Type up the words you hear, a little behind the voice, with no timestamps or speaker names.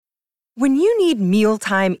When you need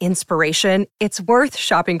mealtime inspiration, it's worth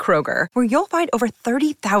shopping Kroger, where you'll find over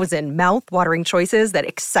 30,000 mouth-watering choices that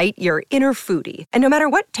excite your inner foodie. And no matter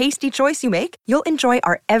what tasty choice you make, you'll enjoy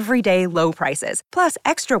our everyday low prices, plus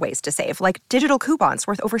extra ways to save, like digital coupons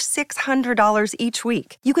worth over $600 each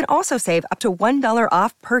week. You can also save up to $1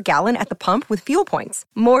 off per gallon at the pump with fuel points.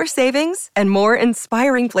 More savings and more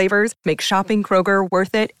inspiring flavors make shopping Kroger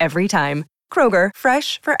worth it every time. Kroger,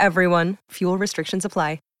 fresh for everyone. Fuel restrictions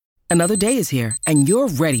apply. Another day is here, and you're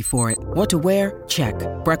ready for it. What to wear? Check.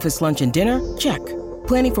 Breakfast, lunch, and dinner? Check.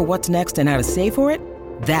 Planning for what's next and how to save for it?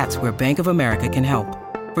 That's where Bank of America can help.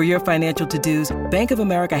 For your financial to-dos, Bank of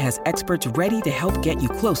America has experts ready to help get you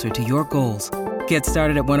closer to your goals. Get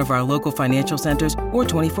started at one of our local financial centers or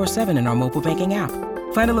 24/7 in our mobile banking app.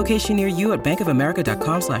 Find a location near you at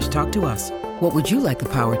bankofamerica.com/talktous. What would you like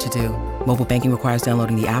the power to do? Mobile banking requires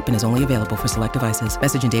downloading the app and is only available for select devices.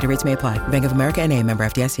 Message and data rates may apply. Bank of America N.A., member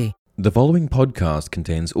FDIC. The following podcast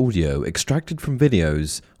contains audio extracted from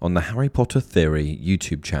videos on the Harry Potter Theory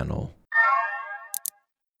YouTube channel.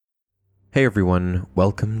 Hey everyone,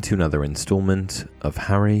 welcome to another installment of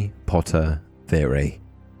Harry Potter Theory.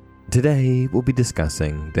 Today we'll be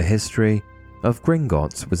discussing the history of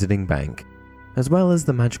Gringotts Wizarding Bank, as well as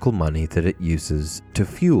the magical money that it uses to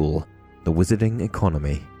fuel the wizarding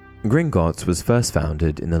economy. Gringotts was first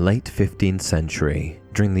founded in the late 15th century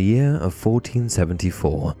during the year of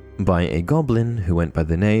 1474 by a goblin who went by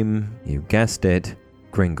the name, you guessed it,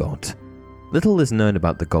 Gringott. Little is known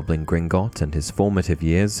about the goblin Gringott and his formative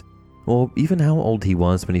years, or even how old he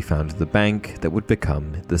was when he founded the bank that would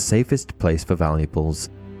become the safest place for valuables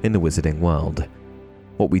in the wizarding world.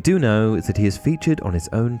 What we do know is that he is featured on his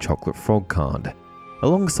own chocolate frog card,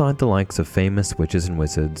 alongside the likes of famous witches and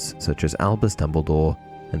wizards such as Albus Dumbledore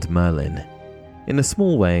and Merlin. In a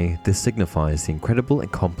small way, this signifies the incredible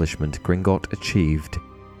accomplishment Gringott achieved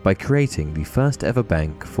by creating the first ever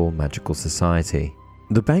bank for magical society.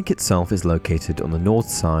 The bank itself is located on the north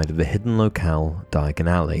side of the hidden locale Diagon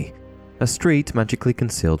Alley, a street magically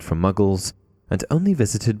concealed from muggles and only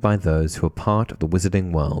visited by those who are part of the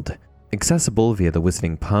wizarding world. Accessible via the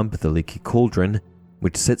wizarding pub The Leaky Cauldron,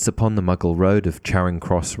 which sits upon the muggle road of Charing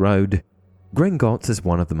Cross Road, Gringotts is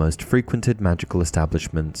one of the most frequented magical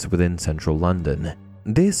establishments within central London.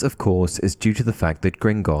 This, of course, is due to the fact that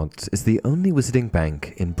Gringotts is the only wizarding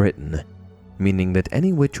bank in Britain, meaning that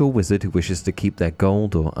any witch or wizard who wishes to keep their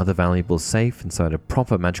gold or other valuables safe inside a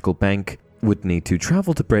proper magical bank would need to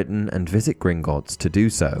travel to Britain and visit Gringotts to do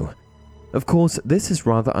so. Of course, this is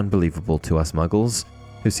rather unbelievable to us muggles,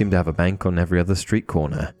 who seem to have a bank on every other street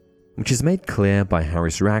corner, which is made clear by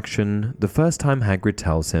Harry's reaction the first time Hagrid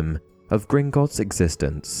tells him of Gringotts'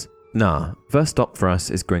 existence. Nah, first stop for us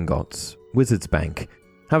is Gringotts, Wizard's Bank.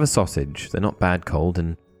 Have a sausage, they're not bad cold,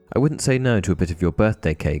 and I wouldn't say no to a bit of your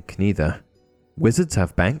birthday cake, neither. Wizards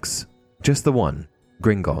have banks? Just the one,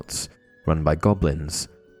 Gringotts, run by goblins.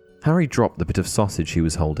 Harry dropped the bit of sausage he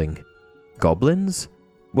was holding. Goblins?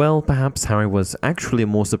 Well, perhaps Harry was actually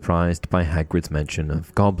more surprised by Hagrid's mention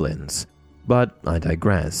of goblins. But I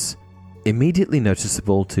digress. Immediately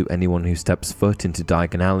noticeable to anyone who steps foot into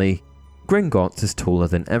Diagon Alley, Gringotts is taller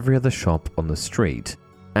than every other shop on the street,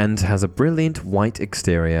 and has a brilliant white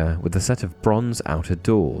exterior with a set of bronze outer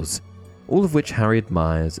doors, all of which Harry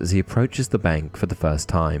admires as he approaches the bank for the first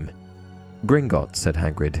time. Gringotts, said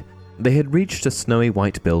Hagrid. They had reached a snowy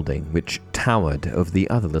white building which towered over the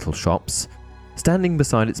other little shops. Standing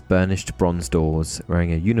beside its burnished bronze doors,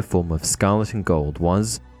 wearing a uniform of scarlet and gold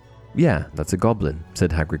was... Yeah, that's a goblin,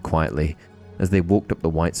 said Hagrid quietly, as they walked up the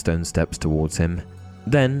white stone steps towards him.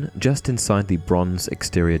 Then, just inside the bronze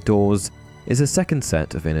exterior doors, is a second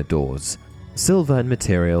set of inner doors, silver in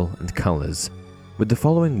material and colours, with the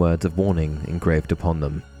following words of warning engraved upon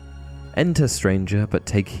them. Enter, stranger, but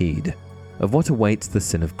take heed of what awaits the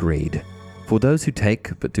sin of greed, for those who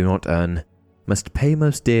take but do not earn must pay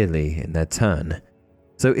most dearly in their turn.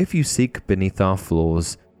 So if you seek beneath our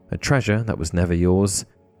floors a treasure that was never yours,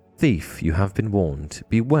 thief, you have been warned,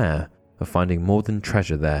 beware of finding more than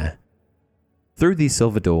treasure there. Through these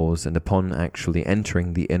silver doors, and upon actually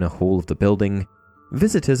entering the inner hall of the building,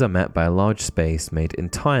 visitors are met by a large space made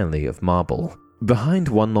entirely of marble. Behind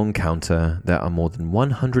one long counter, there are more than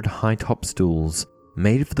 100 high-top stools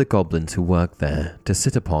made for the goblins who work there to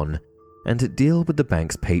sit upon and deal with the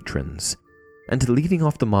bank's patrons, and leading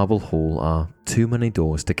off the marble hall are too many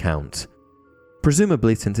doors to count.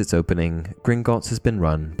 Presumably since its opening, Gringotts has been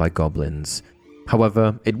run by goblins.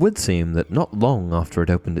 However, it would seem that not long after it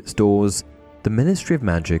opened its doors, the Ministry of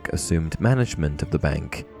Magic assumed management of the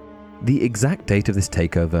bank. The exact date of this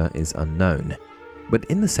takeover is unknown, but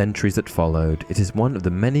in the centuries that followed, it is one of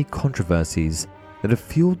the many controversies that have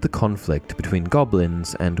fueled the conflict between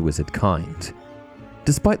goblins and wizard kind.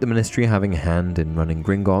 Despite the Ministry having a hand in running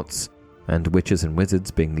Gringotts, and witches and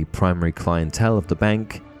wizards being the primary clientele of the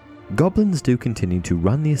bank, goblins do continue to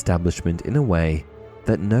run the establishment in a way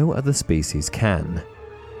that no other species can.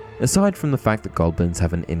 Aside from the fact that goblins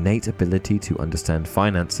have an innate ability to understand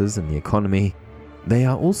finances and the economy, they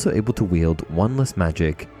are also able to wield wandless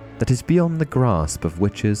magic that is beyond the grasp of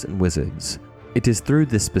witches and wizards. It is through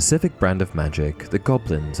this specific brand of magic that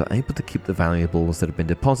goblins are able to keep the valuables that have been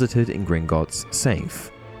deposited in Gringotts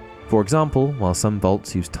safe. For example, while some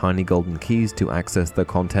vaults use tiny golden keys to access their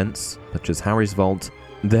contents, such as Harry's vault,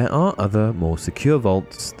 there are other, more secure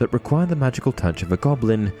vaults that require the magical touch of a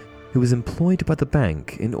goblin who is employed by the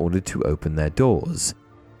bank in order to open their doors.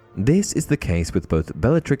 This is the case with both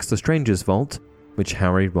Bellatrix Lestrange's vault, which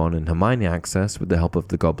Harry, Ron and Hermione access with the help of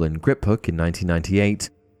the goblin Griphook in 1998,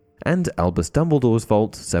 and Albus Dumbledore's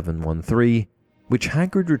vault 713, which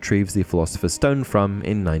Hagrid retrieves the Philosopher's Stone from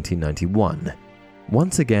in 1991,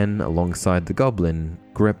 once again alongside the goblin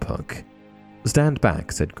Griphook. "Stand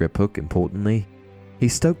back," said Griphook importantly. He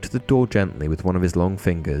stoked the door gently with one of his long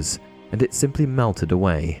fingers, and it simply melted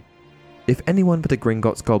away. "If anyone but a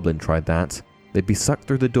Gringotts goblin tried that, they'd be sucked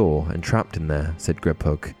through the door and trapped in there," said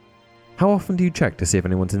Griphook. "How often do you check to see if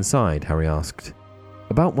anyone's inside?" Harry asked.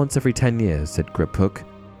 "About once every 10 years, said Griphook,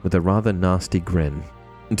 with a rather nasty grin.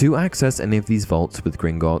 To access any of these vaults with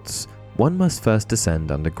Gringotts, one must first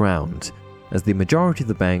descend underground, as the majority of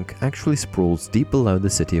the bank actually sprawls deep below the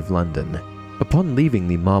City of London. Upon leaving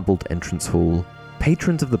the marbled entrance hall,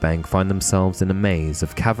 patrons of the bank find themselves in a maze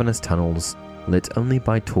of cavernous tunnels lit only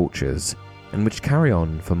by torches, and which carry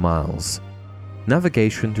on for miles.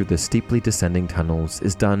 Navigation through the steeply descending tunnels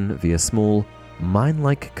is done via small,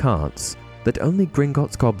 mine-like carts that only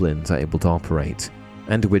Gringotts goblins are able to operate,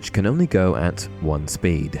 and which can only go at one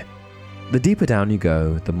speed. The deeper down you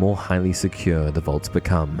go, the more highly secure the vaults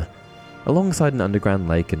become. Alongside an underground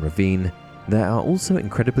lake and ravine, there are also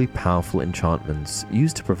incredibly powerful enchantments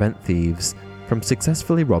used to prevent thieves from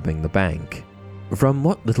successfully robbing the bank. From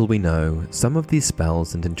what little we know, some of these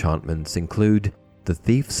spells and enchantments include the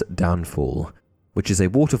Thief's Downfall, which is a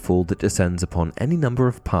waterfall that descends upon any number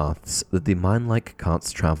of paths that the mine-like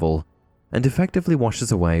carts travel, and effectively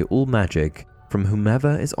washes away all magic from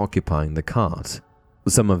whomever is occupying the cart.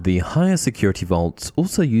 Some of the higher security vaults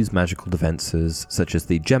also use magical defenses such as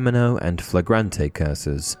the Gemino and Flagrante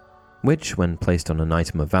curses, which, when placed on an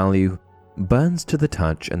item of value, burns to the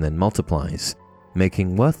touch and then multiplies,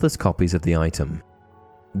 making worthless copies of the item.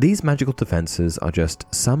 These magical defenses are just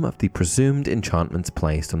some of the presumed enchantments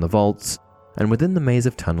placed on the vaults and within the maze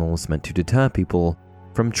of tunnels meant to deter people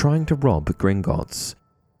from trying to rob Gringotts,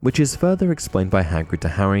 which is further explained by Hagrid to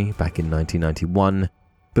Harry back in 1991,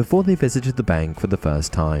 before they visited the bank for the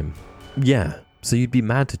first time. "Yeah, so you'd be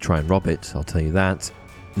mad to try and rob it, I'll tell you that.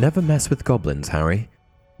 Never mess with goblins, Harry.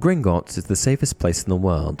 Gringotts is the safest place in the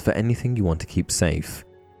world for anything you want to keep safe.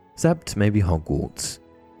 Except maybe Hogwarts."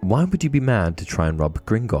 "Why would you be mad to try and rob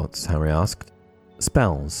Gringotts?" Harry asked.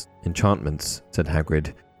 "Spells, enchantments," said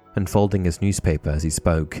Hagrid, unfolding his newspaper as he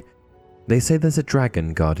spoke. "They say there's a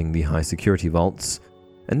dragon guarding the high security vaults,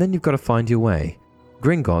 and then you've got to find your way.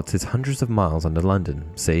 Gringotts is hundreds of miles under London,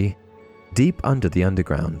 see? Deep under the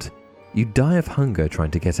underground. You'd die of hunger trying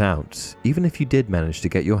to get out, even if you did manage to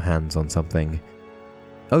get your hands on something.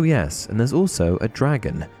 Oh yes, and there's also a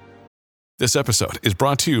dragon." This episode is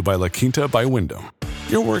brought to you by La Quinta by Wyndham.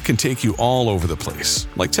 Your work can take you all over the place,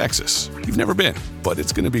 like Texas. You've never been, but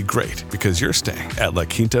it's going to be great because you're staying at La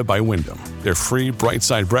Quinta by Wyndham. Their free Bright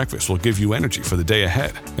Side breakfast will give you energy for the day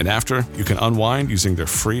ahead. And after, you can unwind using their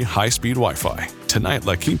free high-speed Wi-Fi. Tonight,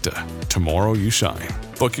 La Quinta. Tomorrow, you shine.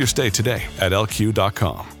 Book your stay today at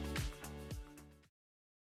lq.com.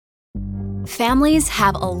 Families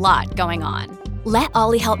have a lot going on. Let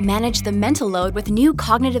Ollie help manage the mental load with new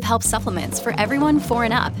cognitive help supplements for everyone 4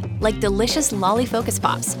 and up, like delicious Lolly Focus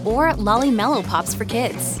Pops or Lolly Mellow Pops for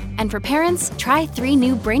kids. And for parents, try 3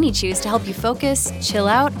 new Brainy Chews to help you focus, chill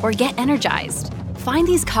out, or get energized. Find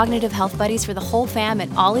these cognitive health buddies for the whole fam at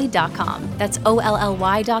ollie.com. That's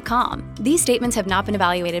OLLY.com. These statements have not been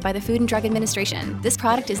evaluated by the Food and Drug Administration. This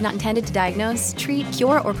product is not intended to diagnose, treat,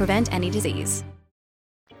 cure, or prevent any disease.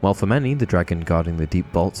 While for many, the dragon guarding the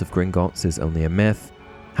deep vaults of Gringotts is only a myth,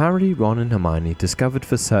 Harry, Ron and Hermione discovered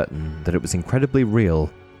for certain that it was incredibly real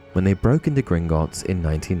when they broke into Gringotts in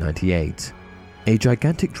 1998. A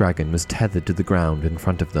gigantic dragon was tethered to the ground in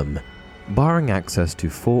front of them, barring access to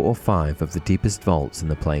 4 or 5 of the deepest vaults in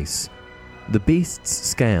the place. The beast's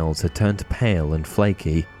scales had turned pale and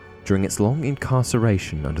flaky during its long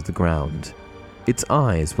incarceration under the ground. Its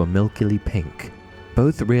eyes were milkily pink,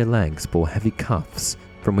 Both rear legs bore heavy cuffs,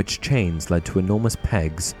 from which chains led to enormous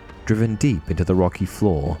pegs driven deep into the rocky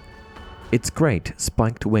floor. Its great,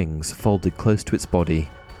 spiked wings folded close to its body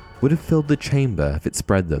would have filled the chamber if it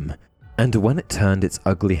spread them, and when it turned its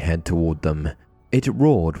ugly head toward them, it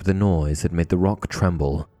roared with a noise that made the rock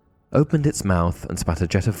tremble, opened its mouth and spat a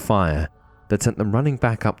jet of fire that sent them running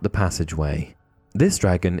back up the passageway. This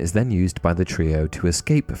dragon is then used by the trio to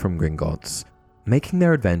escape from Gringotts, making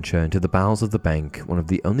their adventure into the bowels of the bank one of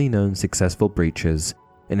the only known successful breaches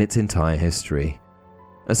in its entire history.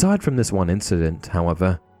 Aside from this one incident,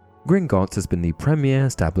 however, Gringotts has been the premier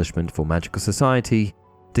establishment for magical society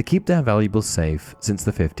to keep their valuables safe since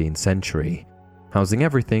the 15th century, housing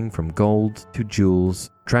everything from gold to jewels,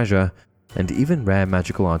 treasure, and even rare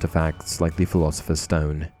magical artifacts like the Philosopher's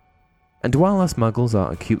Stone. And while us muggles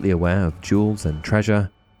are acutely aware of jewels and treasure,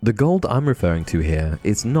 the gold I'm referring to here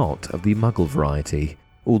is not of the muggle variety,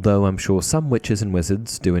 although I'm sure some witches and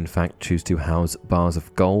wizards do in fact choose to house bars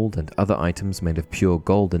of gold and other items made of pure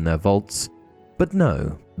gold in their vaults. But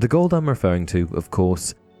no, the gold I'm referring to, of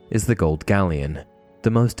course, is the gold galleon, the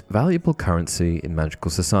most valuable currency in magical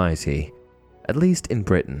society, at least in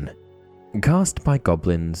Britain. Cast by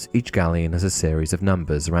goblins, each galleon has a series of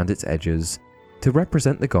numbers around its edges to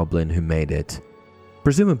represent the goblin who made it.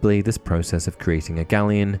 Presumably, this process of creating a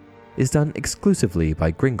galleon is done exclusively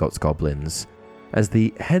by Gringotts goblins, as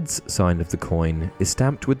the heads sign of the coin is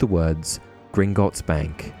stamped with the words Gringotts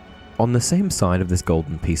Bank. On the same side of this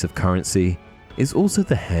golden piece of currency is also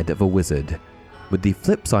the head of a wizard, with the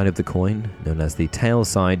flip side of the coin, known as the tail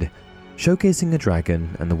side, showcasing a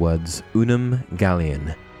dragon and the words Unum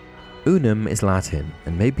Galleon. Unum is Latin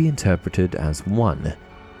and may be interpreted as one,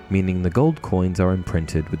 meaning the gold coins are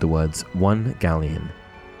imprinted with the words one galleon.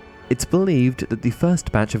 It's believed that the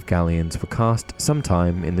first batch of galleons were cast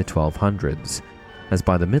sometime in the 1200s, as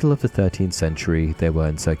by the middle of the 13th century they were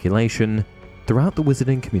in circulation throughout the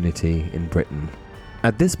wizarding community in Britain.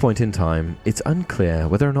 At this point in time, it's unclear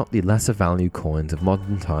whether or not the lesser value coins of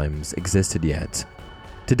modern times existed yet.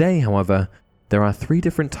 Today, however, there are 3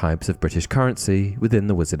 different types of British currency within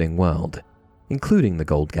the wizarding world, including the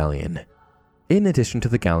gold galleon. In addition to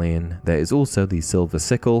the galleon, there is also the silver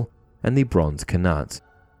sickle and the bronze knut.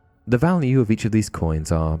 The value of each of these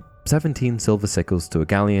coins are 17 silver sickles to a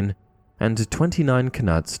galleon and 29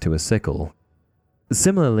 knuts to a sickle.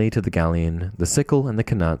 Similarly to the galleon, the sickle and the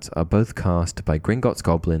knut are both cast by Gringotts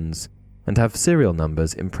goblins and have serial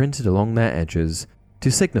numbers imprinted along their edges to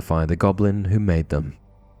signify the goblin who made them.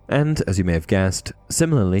 And, as you may have guessed,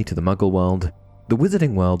 similarly to the Muggle world, the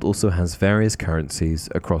wizarding world also has various currencies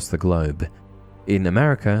across the globe. In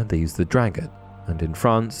America, they use the dragget, and in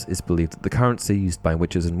France, it's believed that the currency used by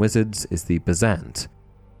witches and wizards is the bezant.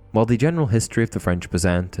 While the general history of the French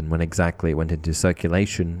bezant and when exactly it went into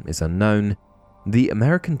circulation is unknown, the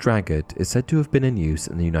American dragget is said to have been in use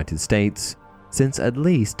in the United States since at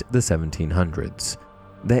least the 1700s.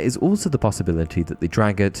 There is also the possibility that the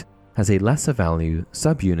dragget has a lesser value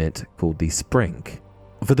subunit called the sprink.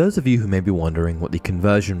 For those of you who may be wondering what the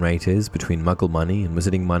conversion rate is between Muggle money and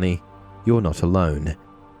wizarding money, you're not alone.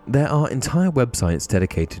 There are entire websites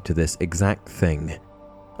dedicated to this exact thing.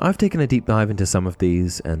 I've taken a deep dive into some of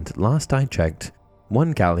these, and last I checked,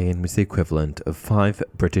 1 galleon was the equivalent of 5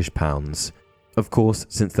 British pounds. Of course,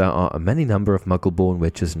 since there are a many number of Muggle-born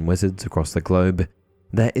witches and wizards across the globe,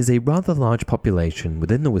 there is a rather large population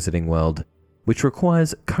within the wizarding world which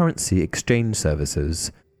requires currency exchange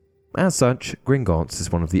services. As such, Gringotts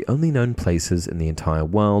is one of the only known places in the entire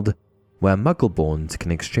world where Muggle-borns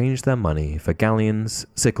can exchange their money for galleons,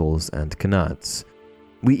 sickles, and knuts.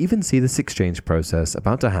 We even see this exchange process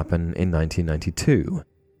about to happen in 1992,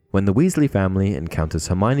 when the Weasley family encounters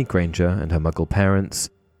Hermione Granger and her Muggle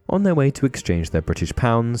parents on their way to exchange their British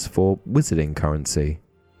pounds for wizarding currency.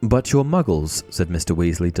 "But you're Muggles," said Mr.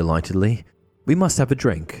 Weasley delightedly. "We must have a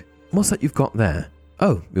drink. What's that you've got there?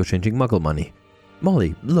 Oh, you're changing Muggle money.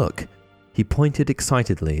 Molly, look." He pointed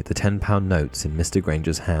excitedly at the £10 notes in Mr.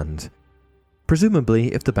 Granger's hand.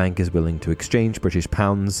 Presumably, if the bank is willing to exchange British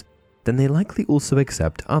pounds, then they likely also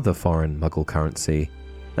accept other foreign Muggle currency,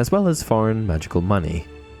 as well as foreign magical money.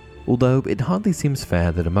 Although it hardly seems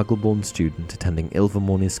fair that a Muggle-born student attending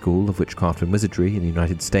Ilvermorny School of Witchcraft and Wizardry in the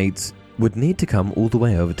United States would need to come all the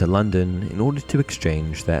way over to London in order to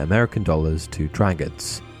exchange their American dollars to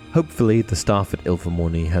draggets. Hopefully, the staff at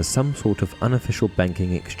Ilvermorny has some sort of unofficial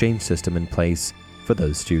banking exchange system in place for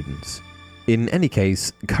those students. In any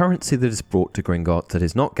case, currency that is brought to Gringotts that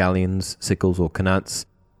is not galleons, sickles, or knuts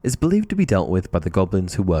is believed to be dealt with by the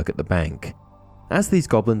goblins who work at the bank. As these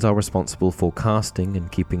goblins are responsible for casting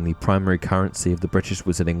and keeping the primary currency of the British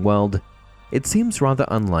wizarding world, it seems rather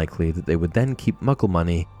unlikely that they would then keep Muggle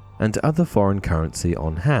money and other foreign currency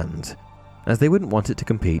on hand, as they wouldn't want it to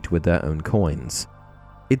compete with their own coins.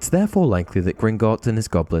 It's therefore likely that Gringotts and his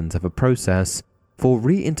goblins have a process for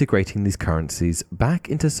reintegrating these currencies back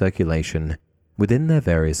into circulation within their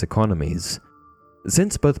various economies.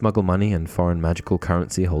 Since both Muggle money and foreign magical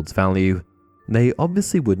currency holds value, they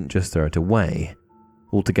obviously wouldn't just throw it away.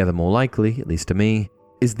 Altogether more likely, at least to me,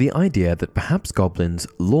 is the idea that perhaps goblins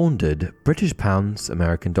laundered British pounds,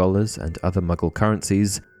 American dollars, and other Muggle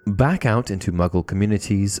currencies back out into Muggle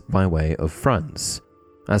communities by way of fronts.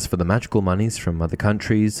 As for the magical monies from other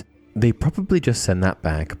countries, they probably just send that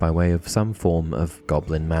back by way of some form of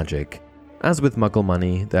goblin magic. As with Muggle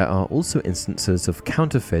money, there are also instances of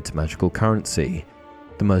counterfeit magical currency.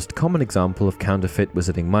 The most common example of counterfeit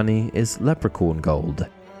wizarding money is leprechaun gold.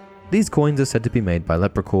 These coins are said to be made by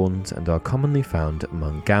leprechauns and are commonly found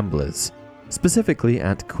among gamblers, specifically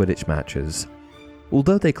at Quidditch matches.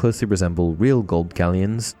 Although they closely resemble real gold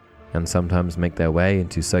galleons, and sometimes make their way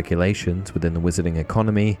into circulations within the wizarding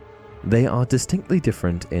economy, they are distinctly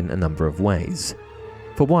different in a number of ways.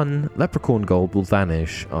 For one, leprechaun gold will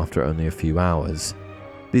vanish after only a few hours.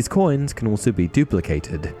 These coins can also be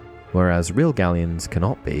duplicated, whereas real galleons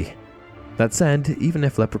cannot be. That said, even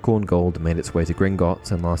if leprechaun gold made its way to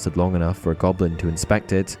Gringotts and lasted long enough for a goblin to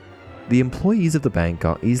inspect it, the employees of the bank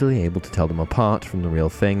are easily able to tell them apart from the real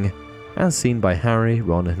thing, as seen by Harry,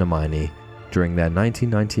 Ron and Hermione during their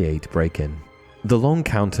 1998 break-in. The long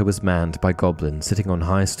counter was manned by goblins sitting on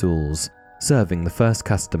high stools, serving the first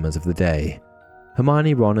customers of the day.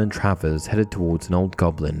 Hermione, Ron and Travers headed towards an old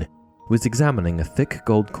goblin who was examining a thick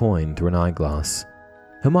gold coin through an eyeglass.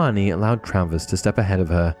 Hermione allowed Travers to step ahead of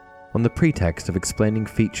her on the pretext of explaining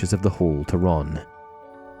features of the hall to Ron.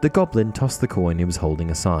 The goblin tossed the coin he was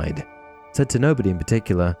holding aside, said to nobody in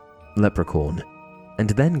particular, "Leprechaun," and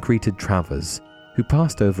then greeted Travers, who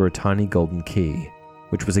passed over a tiny golden key,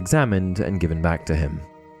 which was examined and given back to him.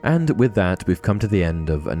 And with that, we've come to the end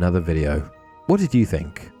of another video. What did you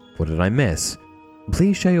think? What did I miss?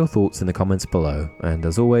 Please share your thoughts in the comments below, and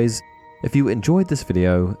as always, if you enjoyed this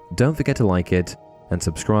video, don't forget to like it and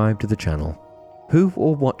subscribe to the channel. Who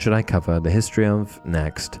or what should I cover the history of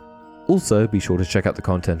next? Also, be sure to check out the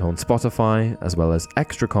content on Spotify, as well as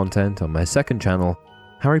extra content on my second channel,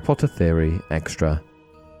 Harry Potter Theory Extra.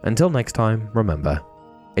 Until next time, remember,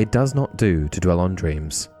 it does not do to dwell on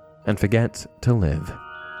dreams and forget to live.